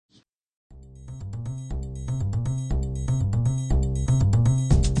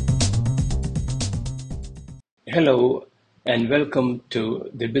Hello and welcome to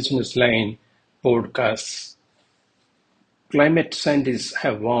the Business Line podcast. Climate scientists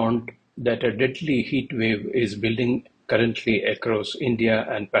have warned that a deadly heat wave is building currently across India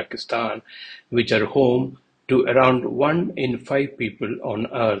and Pakistan, which are home to around 1 in 5 people on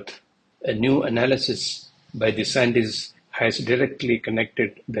Earth. A new analysis by the scientists has directly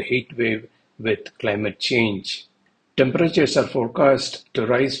connected the heat wave with climate change. Temperatures are forecast to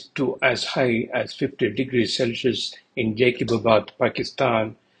rise to as high as 50 degrees Celsius in Jacobabad,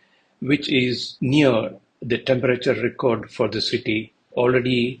 Pakistan, which is near the temperature record for the city,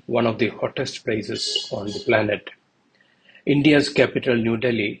 already one of the hottest places on the planet. India's capital, New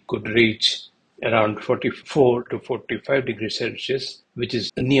Delhi, could reach around 44 to 45 degrees Celsius, which is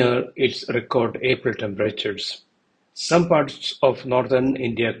near its record April temperatures. Some parts of northern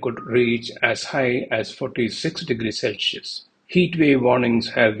India could reach as high as 46 degrees Celsius. Heat wave warnings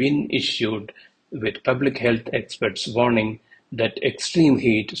have been issued, with public health experts warning that extreme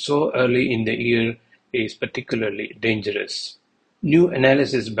heat so early in the year is particularly dangerous. New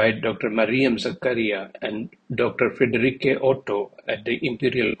analysis by Dr. Mariam Zakaria and Dr. Friederike Otto at the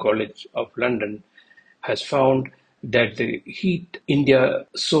Imperial College of London has found that the heat India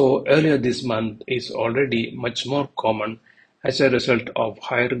saw earlier this month is already much more common as a result of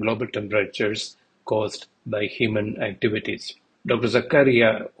higher global temperatures caused by human activities. Dr.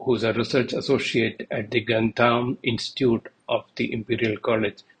 Zakaria, who is a research associate at the Grantham Institute of the Imperial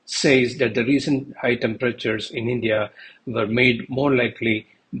College, says that the recent high temperatures in India were made more likely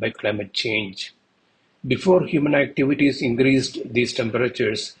by climate change. Before human activities increased these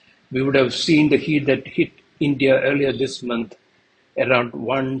temperatures, we would have seen the heat that hit India earlier this month around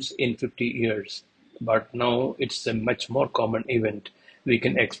once in 50 years. But now it's a much more common event. We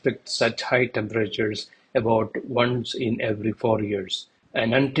can expect such high temperatures about once in every 4 years.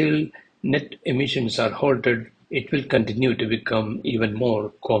 And until net emissions are halted, it will continue to become even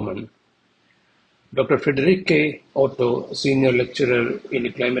more common. Dr. Friederike Otto, senior lecturer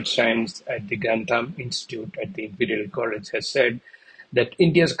in climate science at the Grantham Institute at the Imperial College, has said that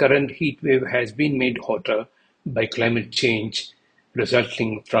India's current heat wave has been made hotter by climate change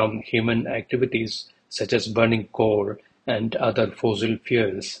resulting from human activities such as burning coal and other fossil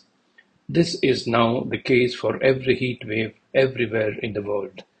fuels. This is now the case for every heat wave everywhere in the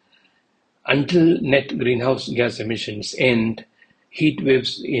world. Until net greenhouse gas emissions end, heat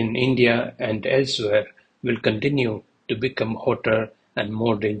waves in India and elsewhere will continue to become hotter and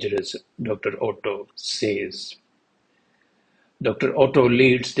more dangerous, Dr. Otto says. Dr. Otto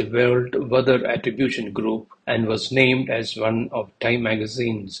leads the World Weather Attribution Group and was named as one of Time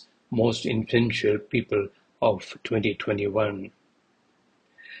magazine's most influential people of 2021.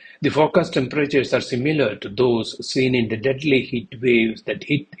 The forecast temperatures are similar to those seen in the deadly heat waves that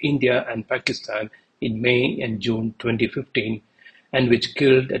hit India and Pakistan in May and June 2015 and which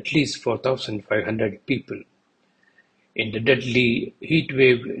killed at least 4,500 people. In the deadly heat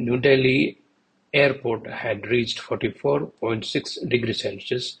wave, New Delhi airport had reached 44.6 degrees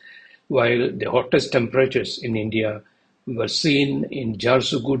Celsius, while the hottest temperatures in India were seen in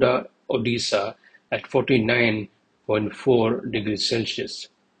Jharsuguda, Odisha at 49.4 degrees Celsius.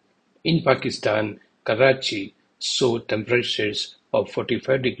 In Pakistan, Karachi saw temperatures of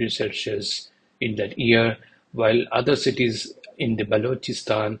 45 degrees Celsius in that year, while other cities in the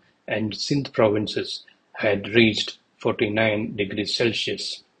Balochistan and Sindh provinces had reached 49 degrees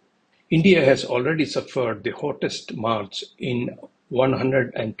Celsius. India has already suffered the hottest March in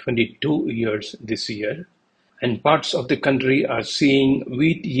 122 years this year, and parts of the country are seeing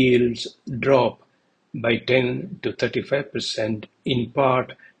wheat yields drop by 10 to 35%, in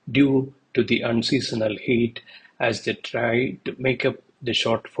part due to the unseasonal heat as they try to make up the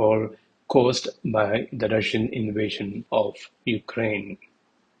shortfall caused by the Russian invasion of Ukraine.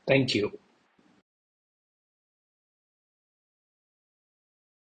 Thank you.